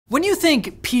When you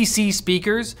think PC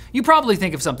speakers, you probably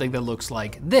think of something that looks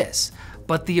like this.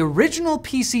 But the original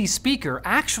PC speaker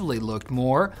actually looked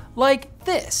more like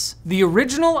this. The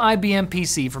original IBM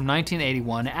PC from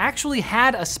 1981 actually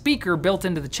had a speaker built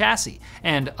into the chassis,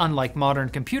 and unlike modern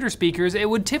computer speakers, it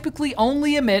would typically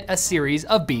only emit a series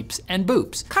of beeps and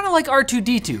boops. Kind of like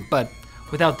R2-D2, but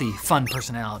without the fun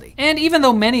personality. And even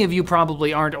though many of you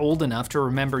probably aren't old enough to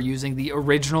remember using the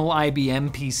original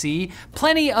IBM PC,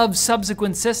 plenty of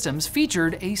subsequent systems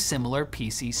featured a similar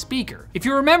PC speaker. If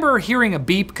you remember hearing a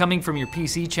beep coming from your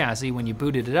PC chassis when you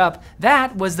booted it up,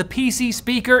 that was the PC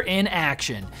speaker in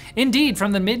action. Indeed,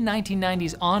 from the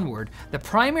mid-1990s onward, the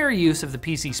primary use of the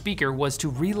PC speaker was to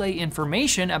relay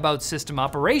information about system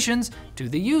operations to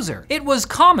the user. It was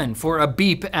common for a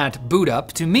beep at boot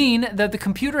up to mean that the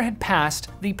computer had passed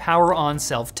the power on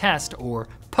self-test, or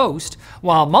post,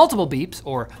 while multiple beeps,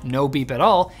 or no beep at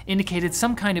all, indicated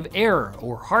some kind of error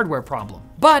or hardware problem.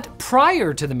 But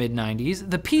prior to the mid-90s,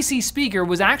 the PC speaker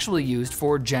was actually used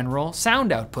for general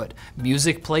sound output,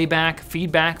 music playback,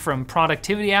 feedback from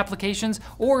productivity applications,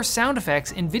 or sound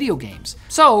effects in video games.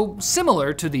 So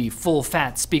similar to the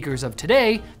full-fat speakers of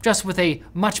today, just with a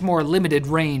much more limited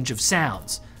range of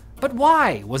sounds. But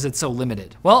why was it so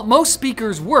limited? Well, most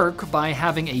speakers work by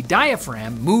having a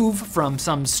diaphragm move from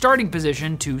some starting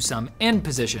position to some end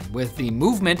position, with the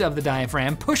movement of the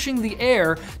diaphragm pushing the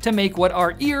air to make what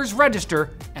our ears register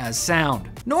as sound.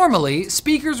 Normally,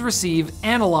 speakers receive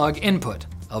analog input,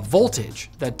 a voltage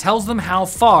that tells them how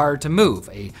far to move,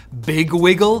 a big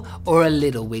wiggle or a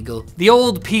little wiggle. The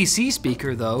old PC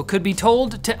speaker, though, could be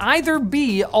told to either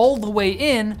be all the way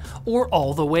in or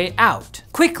all the way out.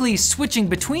 Quickly switching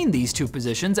between these two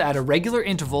positions at a regular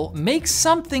interval makes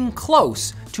something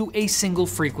close to a single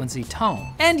frequency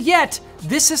tone. And yet,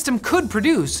 this system could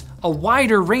produce a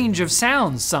wider range of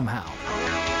sounds somehow.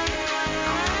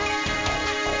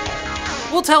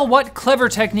 We'll tell what clever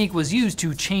technique was used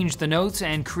to change the notes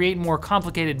and create more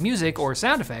complicated music or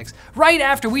sound effects right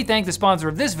after we thank the sponsor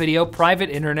of this video, Private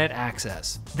Internet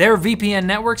Access. Their VPN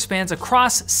network spans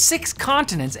across 6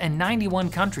 continents and 91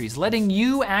 countries, letting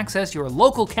you access your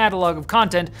local catalog of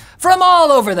content from all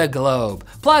over the globe.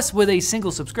 Plus, with a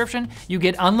single subscription, you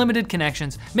get unlimited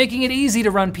connections, making it easy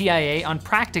to run PIA on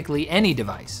practically any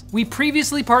device. We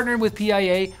previously partnered with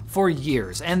PIA for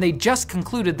years, and they just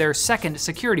concluded their second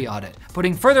security audit,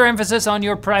 putting further emphasis on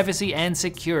your privacy and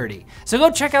security. So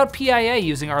go check out PIA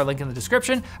using our link in the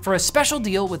description for a special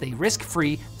deal with a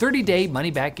risk-free 30-day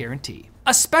money-back guarantee.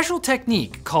 A special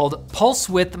technique called pulse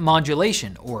width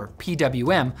modulation, or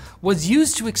PWM, was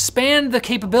used to expand the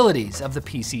capabilities of the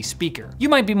PC speaker. You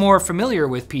might be more familiar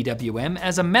with PWM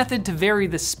as a method to vary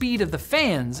the speed of the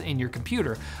fans in your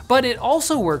computer, but it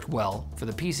also worked well for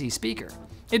the PC speaker.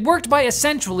 It worked by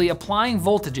essentially applying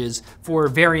voltages for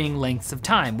varying lengths of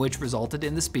time, which resulted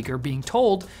in the speaker being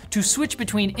told to switch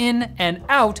between in and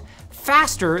out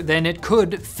faster than it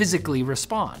could physically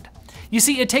respond. You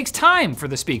see, it takes time for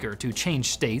the speaker to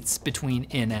change states between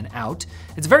in and out.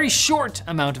 It's a very short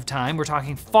amount of time, we're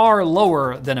talking far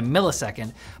lower than a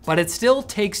millisecond, but it still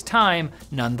takes time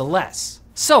nonetheless.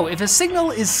 So if a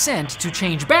signal is sent to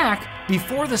change back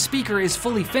before the speaker is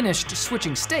fully finished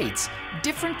switching states,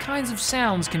 different kinds of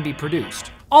sounds can be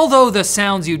produced. Although the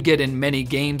sounds you'd get in many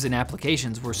games and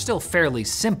applications were still fairly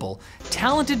simple,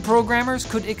 talented programmers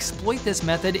could exploit this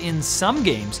method in some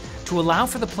games to allow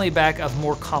for the playback of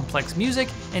more complex music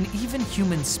and even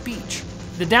human speech.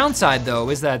 The downside, though,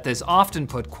 is that this often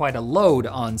put quite a load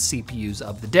on CPUs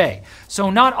of the day, so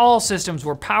not all systems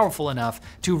were powerful enough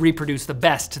to reproduce the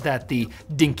best that the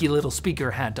dinky little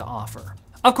speaker had to offer.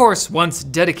 Of course, once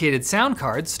dedicated sound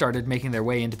cards started making their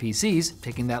way into PCs,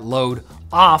 taking that load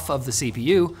off of the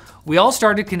CPU, we all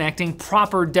started connecting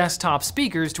proper desktop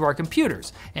speakers to our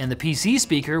computers, and the PC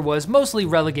speaker was mostly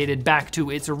relegated back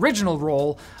to its original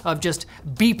role of just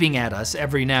beeping at us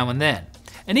every now and then.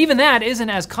 And even that isn't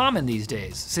as common these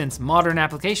days, since modern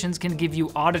applications can give you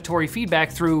auditory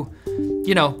feedback through,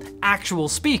 actual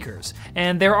speakers.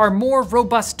 And there are more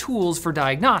robust tools for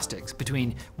diagnostics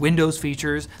between Windows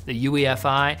features, the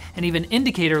UEFI, and even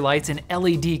indicator lights and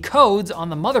LED codes on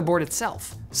the motherboard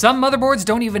itself. Some motherboards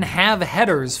don't even have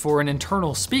headers for an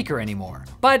internal speaker anymore.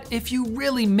 But if you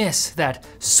really miss that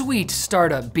sweet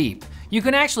startup beep, you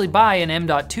can actually buy an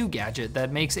M.2 gadget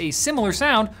that makes a similar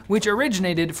sound, which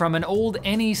originated from an old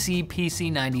NEC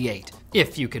PC98,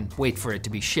 if you can wait for it to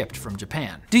be shipped from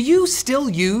Japan. Do you still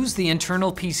use the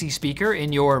internal PC speaker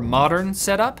in your modern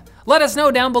setup? Let us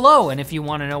know down below, and if you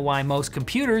want to know why most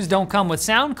computers don't come with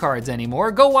sound cards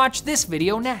anymore, go watch this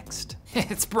video next.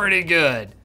 It's pretty good.